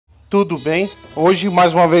Tudo bem? Hoje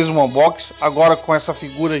mais uma vez um unboxing, agora com essa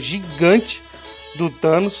figura gigante do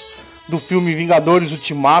Thanos, do filme Vingadores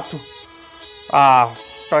Ultimato.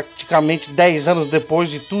 Praticamente 10 anos depois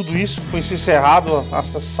de tudo isso, foi se encerrado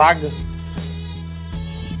essa saga.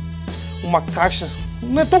 Uma caixa,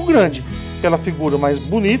 não é tão grande pela figura, mas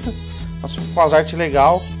bonita, com as artes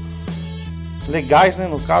legais, né?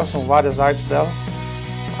 No caso, são várias artes dela.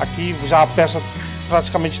 Aqui já a peça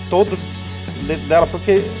praticamente toda dela,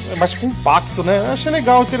 porque é mais compacto, né? Eu achei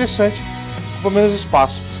legal, interessante, com menos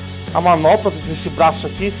espaço. A manopla desse braço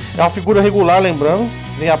aqui é uma figura regular, lembrando,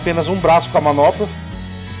 vem apenas um braço com a manopla.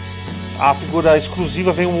 A figura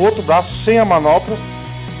exclusiva vem um outro braço sem a manopla.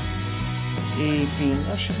 E, enfim,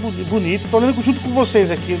 achei bonito. Tô olhando junto com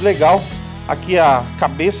vocês aqui, legal. Aqui a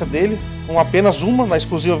cabeça dele, apenas uma. Na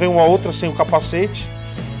exclusiva vem uma outra sem o capacete.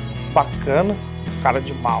 Bacana, cara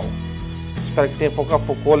de mal. Espero que tenha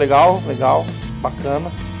focou, legal,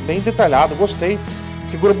 bacana, bem detalhado, gostei.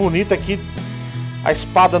 Figura bonita aqui. A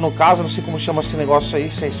espada, no caso, não sei como chama esse negócio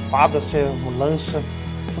aí, se é espada, se é lança.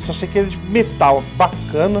 Eu só sei que é de metal,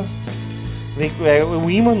 bacana. Vem o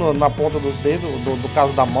imã na ponta dos dedos, no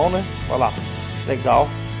caso da mão, né? Olha lá, legal.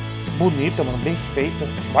 Bonita, mano, bem feita.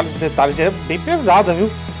 Vários detalhes, é bem pesada,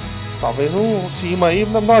 viu? Talvez esse imã aí,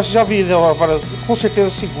 nós já vi, né? Com certeza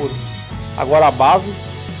seguro. Agora a base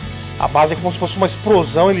é como se fosse uma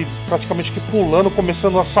explosão, ele praticamente que pulando,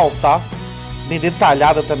 começando a saltar. Bem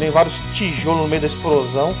detalhada também, vários tijolos no meio da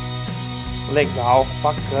explosão. Legal,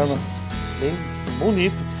 bacana, bem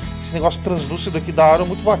bonito. Esse negócio translúcido aqui da hora,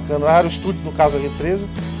 muito bacana. A Aero Studio, no caso, a empresa.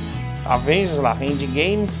 Avengers lá,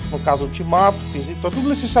 Endgame, no caso Ultimato, Produzido, tudo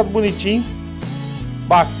licenciado bonitinho.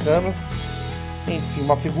 Bacana. Enfim,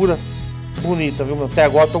 uma figura bonita, viu? Até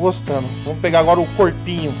agora eu tô gostando. Vamos pegar agora o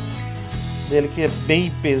corpinho dele, que é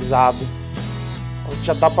bem pesado.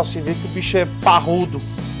 Já dá pra se ver que o bicho é parrudo.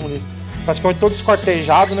 Praticamente todo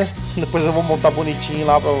esquartejado, né? Depois eu vou montar bonitinho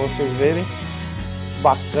lá pra vocês verem.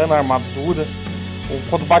 Bacana a armadura.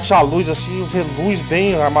 Quando bate a luz assim, reluz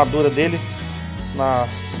bem a armadura dele.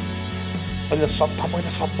 Olha só o tamanho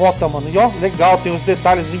dessa bota, mano. E ó, legal, tem os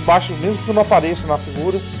detalhes embaixo, mesmo que não apareça na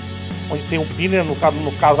figura. Onde tem um pino,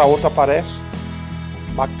 no caso a outra aparece.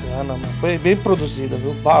 Bacana, mano. Bem produzida,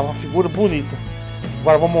 viu? Uma figura bonita.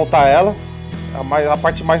 Agora eu vou montar ela. A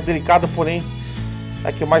parte mais delicada, porém,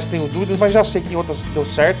 é que eu mais tenho dúvidas, mas já sei que em outras deu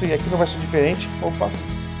certo e aqui não vai ser diferente. Opa,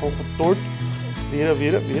 um pouco torto. Vira.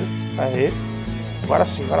 Aê. Agora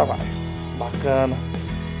sim, agora vai. Bacana.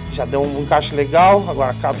 Já deu um encaixe legal.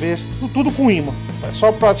 Agora a cabeça, tudo com imã. É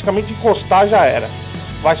só praticamente encostar, já era.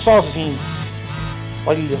 Vai sozinho.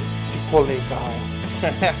 Olha, ficou legal.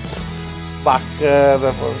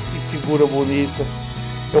 Bacana, mano. Que figura bonita.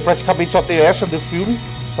 Eu praticamente só tenho essa do filme.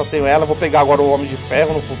 Só tenho ela. Vou pegar agora o Homem de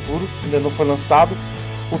Ferro no futuro. Ainda não foi lançado.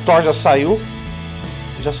 O Thor já saiu.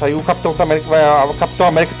 O Capitão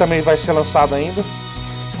América também vai ser lançado ainda.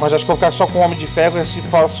 Mas acho que eu vou ficar só com o Homem de Ferro e assim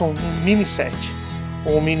faço um mini set.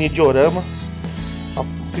 Ou um mini diorama. Uma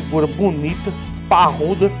figura bonita,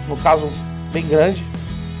 parruda, no caso bem grande.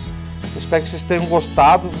 Eu espero que vocês tenham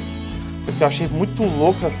gostado, porque eu achei muito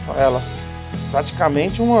louca ela.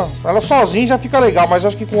 Praticamente ela sozinha já fica legal, mas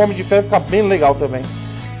acho que com o Homem de Ferro fica bem legal também.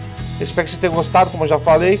 Eu espero que vocês tenham gostado, como eu já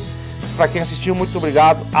falei. Para quem assistiu, muito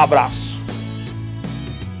obrigado. Abraço.